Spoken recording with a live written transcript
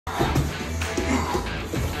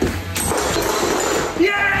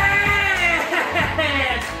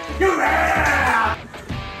Come here!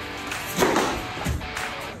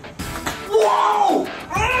 Whoa!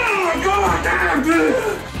 Oh, God damn, dude!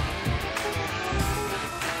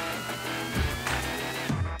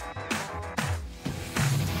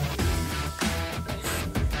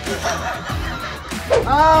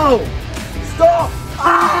 Ow! Stop!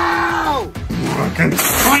 Ow!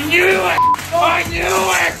 I knew it! I knew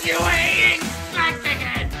it! You were eating snack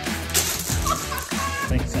chicken!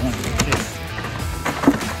 Thanks so much.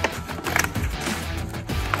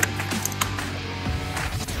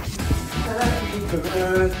 You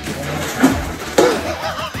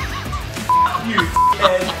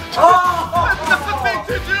kid! Oh! That's nothing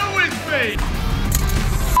to do with me!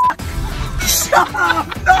 Shut up!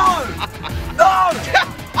 No! No!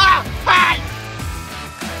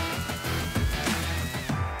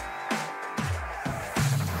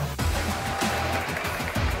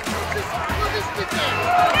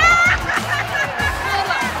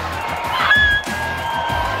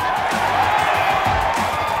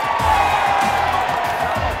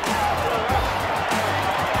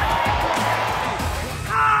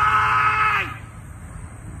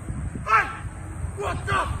 Hey! What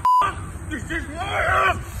the fuck? This is my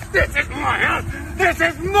house! This is my house! This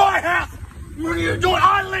is my house! What are you doing?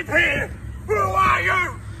 I live here! Who are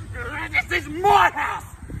you? This is my house!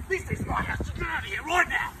 This is my house! Get out of here right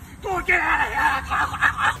now! Go and get out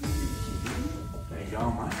of here! There you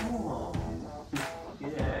go, mate. Oh.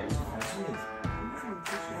 Yeah,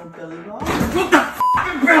 What the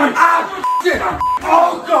fucking belly? Oh shit!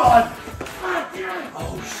 Oh god!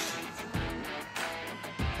 Oh shit!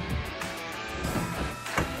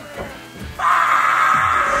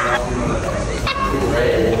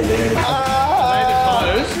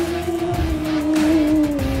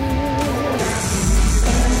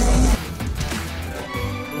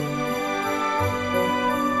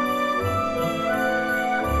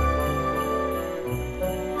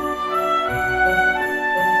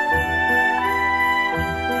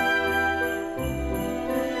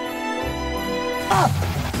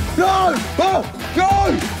 No! Oh!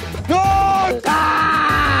 No! No!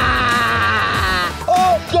 Ah!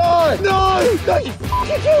 Oh God! No! No! You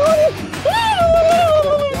fucking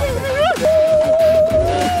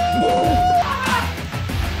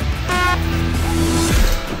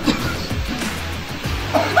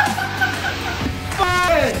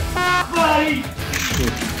Buddy!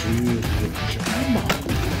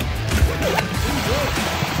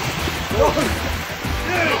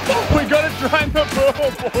 We gotta drain the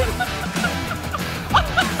pool, boys.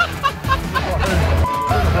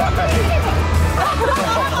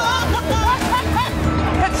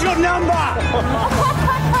 That's your number!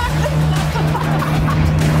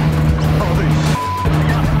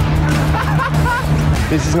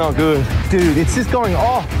 This is not good. Dude, it's just going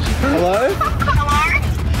off. Hello? Hello?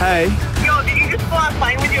 Hey, Yo, did you just pull out a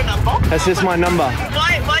plane with your number? that's just my number.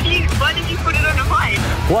 Why did you put it on a plane?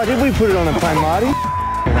 Why did we put it on a plane, Marty?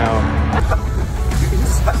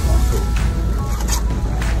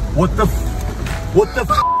 What the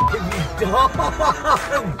have you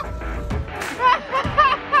done?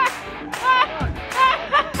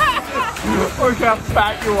 Look how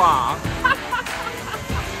fat you are.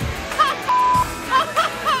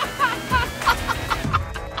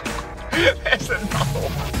 There's another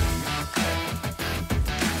one.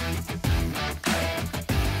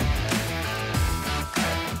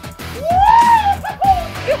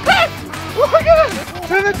 Look at it!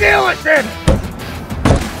 To the dealership!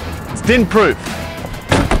 It's din proof.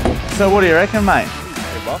 So what do you reckon, mate?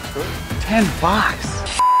 $10, good. $10.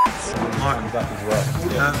 Martin's up as well.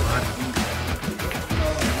 Yeah.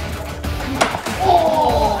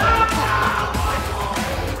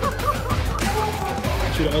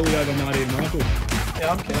 Should ollie over Marty and Michael.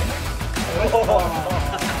 Yeah, I'm kidding.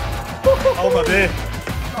 Hold my beer.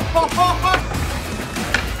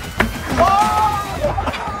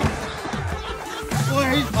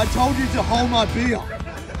 Please, I told you to hold my beer.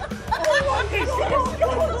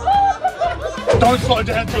 Don't slow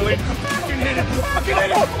down, Julie. I can hit it. I can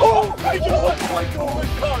hit it. Oh my god. Oh my god.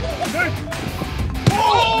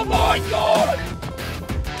 Oh my god.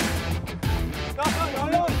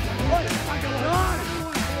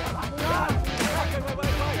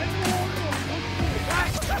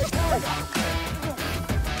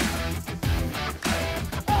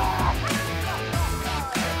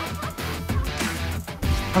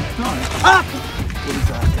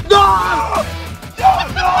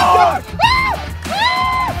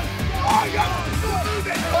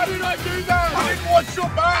 Why did I do that? I didn't watch your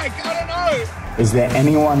back. I don't know. Is there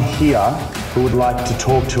anyone here who would like to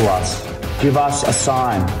talk to us? Give us a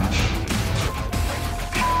sign.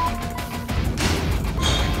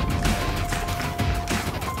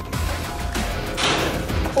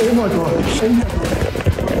 Oh my god.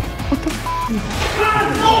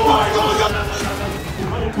 Oh my god.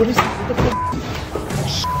 What is that? What the fuck?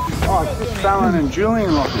 Oh, it's just Fallon and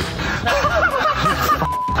Julian Lockie.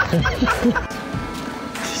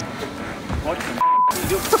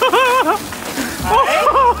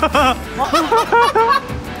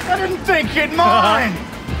 I didn't think you'd mind.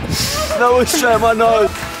 That was straight my nose.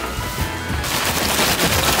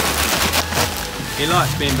 He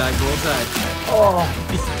likes being back balls, eh?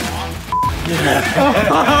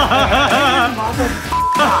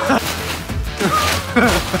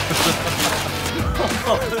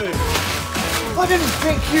 I didn't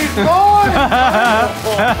think you'd mind.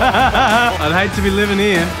 I'd hate to be living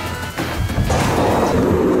here.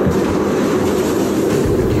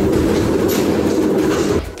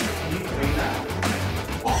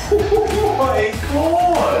 Oh my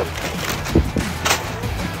god.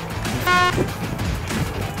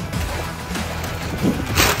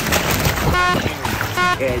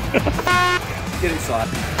 Get inside.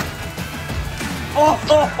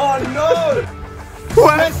 Oh no!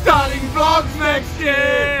 We're starting vlogs next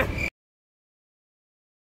year!